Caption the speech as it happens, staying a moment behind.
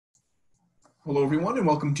Hello everyone and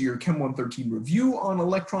welcome to your Chem 113 review on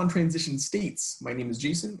electron transition states. My name is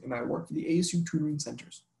Jason and I work for the ASU Tutoring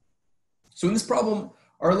Centers. So in this problem,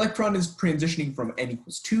 our electron is transitioning from n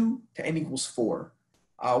equals 2 to n equals 4.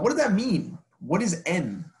 What does that mean? What is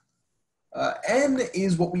n? N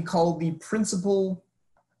is what we call the principal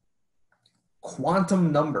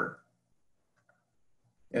quantum number.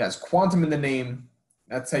 It has quantum in the name.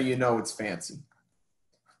 That's how you know it's fancy.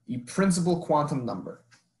 The principal quantum number.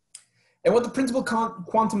 And what the principal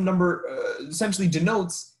quantum number essentially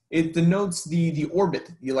denotes, it denotes the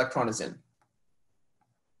orbit the electron is in.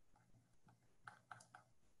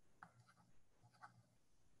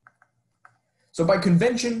 So by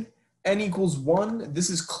convention, n equals 1,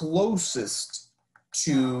 this is closest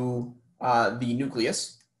to the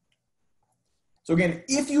nucleus. So again,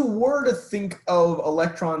 if you were to think of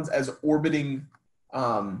electrons as orbiting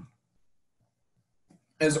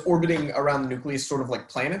around the nucleus, sort of like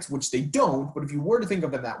planets, which they don't, but if you were to think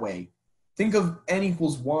of them that way, think of n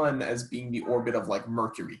equals 1 as being the orbit of like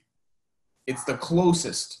Mercury. It's the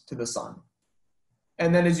closest to the sun.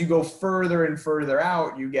 And then as you go further and further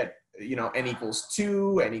out, you get, you know, n equals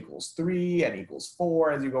 2, n equals 3, n equals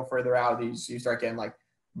 4. As you go further out, you start getting like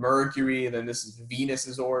Mercury, and then this is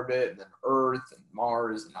Venus's orbit, and then Earth and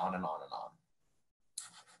Mars, and on and on and on.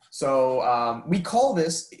 So we call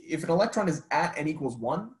this, if an electron is at n equals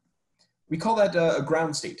 1, we call that a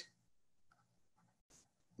ground state.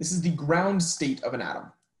 This is the ground state of an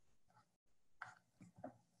atom.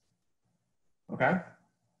 Okay?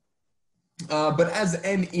 But as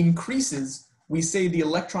n increases, we say the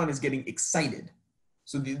electron is getting excited.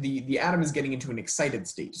 So the atom is getting into an excited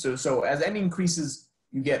state. So as n increases,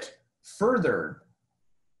 you get further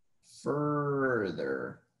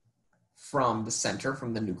from the center,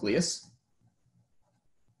 from the nucleus,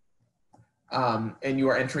 and you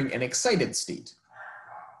are entering an excited state.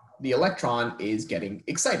 The electron is getting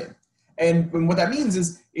excited. And what that means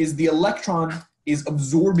is the electron is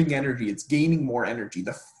absorbing energy, it's gaining more energy.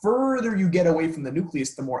 The further you get away from the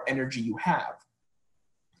nucleus, the more energy you have.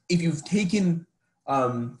 If you've taken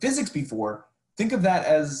physics before, think of that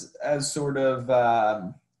as sort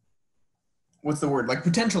of, what's the word, like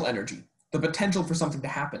potential energy, the potential for something to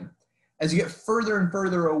happen. As you get further and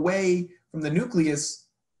further away from the nucleus,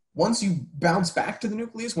 once you bounce back to the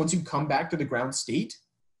nucleus, once you come back to the ground state,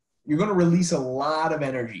 you're going to release a lot of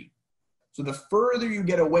energy. So the further you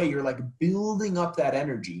get away, you're like building up that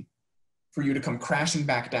energy for you to come crashing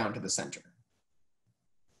back down to the center.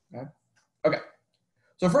 Okay.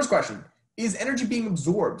 So first question, is energy being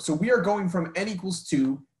absorbed? So we are going from n equals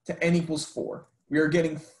 2 to n equals 4. We are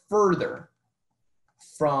getting further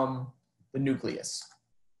from the nucleus.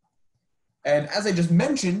 And as I just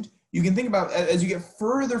mentioned, you can think about, as you get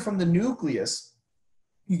further from the nucleus,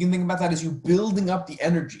 you can think about that as you building up the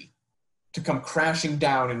energy to come crashing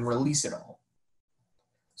down and release it all.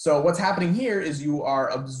 So what's happening here is you are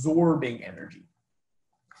absorbing energy.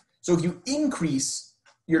 So if you increase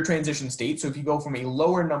your transition state, so if you go from a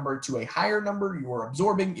lower number to a higher number, you are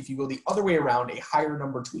absorbing. If you go the other way around, a higher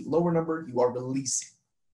number to a lower number, you are releasing.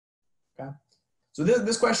 Okay? So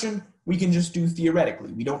this question, we can just do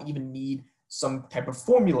theoretically. We don't even need some type of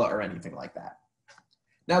formula or anything like that.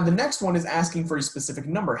 Now, the next one is asking for a specific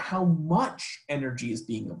number. How much energy is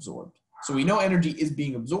being absorbed? So we know energy is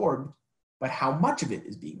being absorbed, but how much of it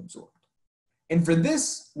is being absorbed? And for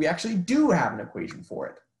this, we actually do have an equation for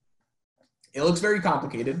it. It looks very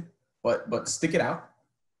complicated, but stick it out.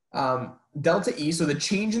 Delta E, so the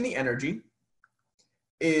change in the energy,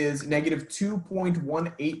 is negative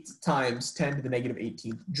 2.18 times 10 to the negative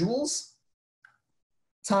 18th joules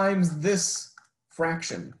times this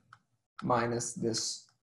fraction minus this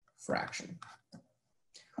fraction.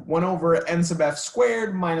 1 over n sub f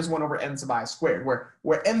squared minus 1 over n sub I squared,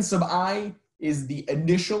 where n sub I is the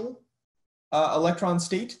initial electron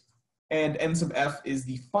state and n sub f is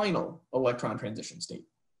the final electron transition state.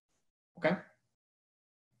 Okay?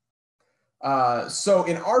 So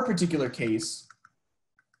in our particular case,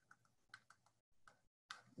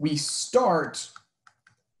 we start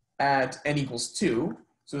at n equals 2,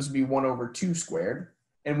 so this would be 1 over 2 squared,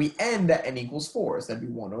 and we end at n equals 4, so that'd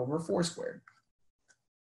be 1 over 4 squared.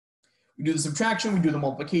 We do the subtraction, we do the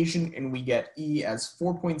multiplication, and we get E as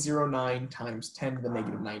 4.09 times 10 to the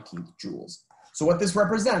negative 19th joules. So what this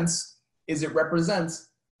represents is it represents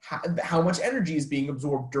how much energy is being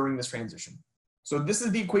absorbed during this transition. So this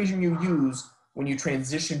is the equation you use when you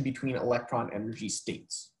transition between electron energy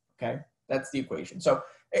states, okay? That's the equation. So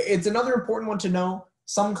it's another important one to know.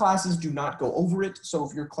 Some classes do not go over it. So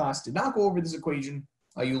if your class did not go over this equation,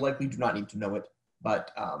 you likely do not need to know it.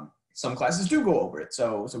 But some classes do go over it.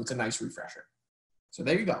 So it's a nice refresher. So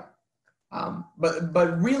there you go.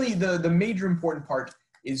 But really the major important part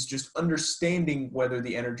is just understanding whether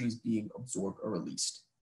the energy is being absorbed or released.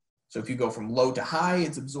 So if you go from low to high,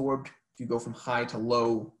 it's absorbed. If you go from high to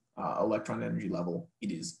low electron energy level,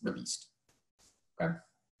 it is released. Okay.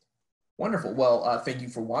 Wonderful. Well, thank you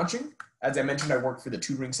for watching. As I mentioned, I work for the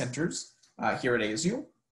tutoring centers here at ASU.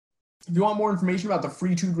 If you want more information about the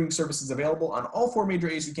free tutoring services available on all 4 major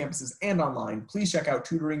ASU campuses and online, please check out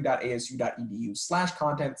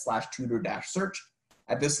tutoring.asu.edu/content/tutor-search.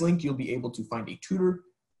 At this link, you'll be able to find a tutor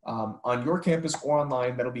on your campus or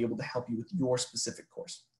online that'll be able to help you with your specific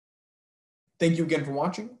course. Thank you again for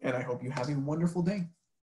watching, and I hope you have a wonderful day.